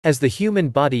As the human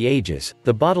body ages,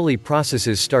 the bodily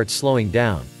processes start slowing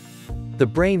down. The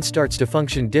brain starts to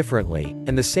function differently,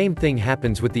 and the same thing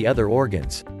happens with the other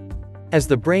organs. As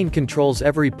the brain controls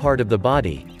every part of the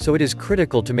body, so it is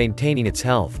critical to maintaining its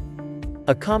health.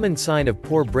 A common sign of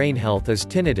poor brain health is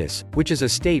tinnitus, which is a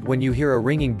state when you hear a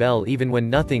ringing bell even when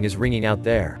nothing is ringing out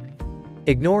there.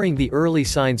 Ignoring the early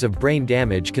signs of brain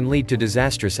damage can lead to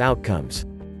disastrous outcomes.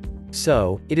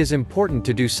 So, it is important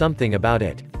to do something about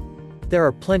it. There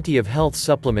are plenty of health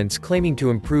supplements claiming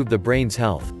to improve the brain's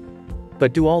health.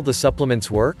 But do all the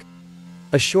supplements work?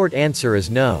 A short answer is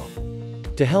no.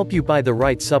 To help you buy the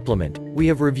right supplement, we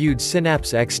have reviewed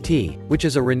Synapse XT, which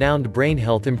is a renowned brain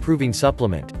health improving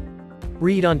supplement.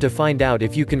 Read on to find out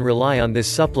if you can rely on this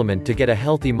supplement to get a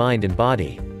healthy mind and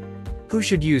body. Who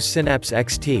should use Synapse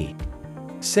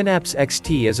XT? Synapse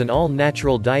XT is an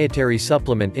all-natural dietary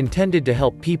supplement intended to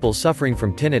help people suffering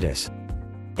from tinnitus.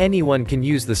 Anyone can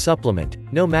use the supplement,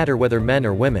 no matter whether men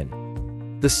or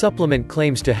women. The supplement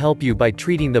claims to help you by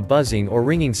treating the buzzing or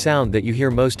ringing sound that you hear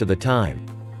most of the time.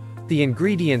 The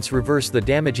ingredients reverse the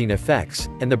damaging effects,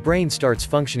 and the brain starts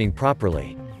functioning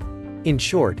properly. In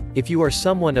short, if you are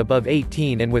someone above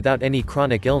 18 and without any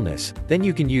chronic illness, then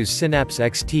you can use Synapse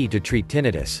XT to treat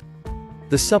tinnitus.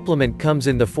 The supplement comes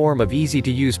in the form of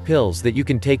easy-to-use pills that you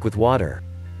can take with water.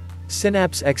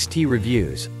 Synapse XT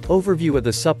Reviews. Overview of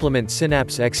the supplement.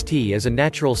 Synapse XT is a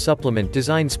natural supplement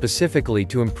designed specifically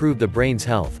to improve the brain's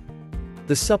health.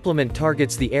 The supplement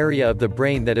targets the area of the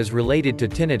brain that is related to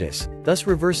tinnitus, thus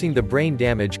reversing the brain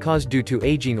damage caused due to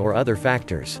aging or other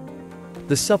factors.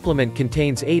 The supplement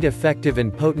contains 8 effective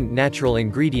and potent natural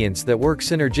ingredients that work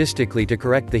synergistically to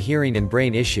correct the hearing and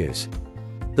brain issues.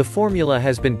 The formula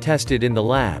has been tested in the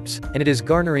labs, and it is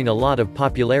garnering a lot of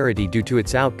popularity due to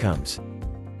its outcomes.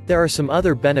 There are some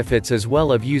other benefits as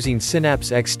well of using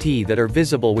Synapse XT that are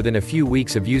visible within a few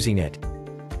weeks of using it.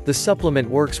 The supplement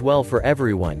works well for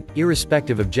everyone,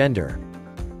 irrespective of gender.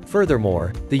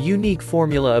 Furthermore, the unique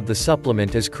formula of the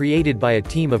supplement is created by a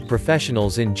team of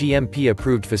professionals in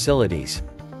GMP-approved facilities.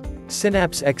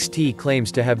 Synapse XT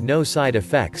claims to have no side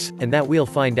effects, and that we'll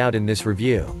find out in this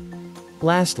review.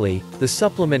 Lastly, the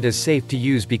supplement is safe to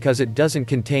use because it doesn't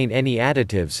contain any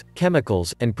additives,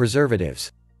 chemicals, and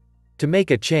preservatives. To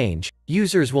make a change,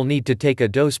 users will need to take a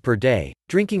dose per day,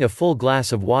 drinking a full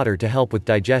glass of water to help with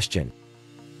digestion.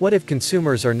 What if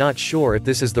consumers are not sure if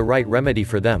this is the right remedy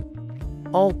for them?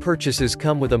 All purchases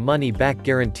come with a money-back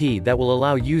guarantee that will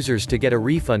allow users to get a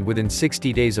refund within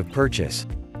 60 days of purchase.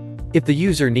 If the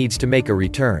user needs to make a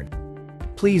return,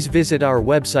 please visit our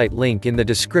website link in the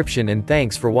description, and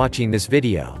thanks for watching this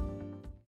video.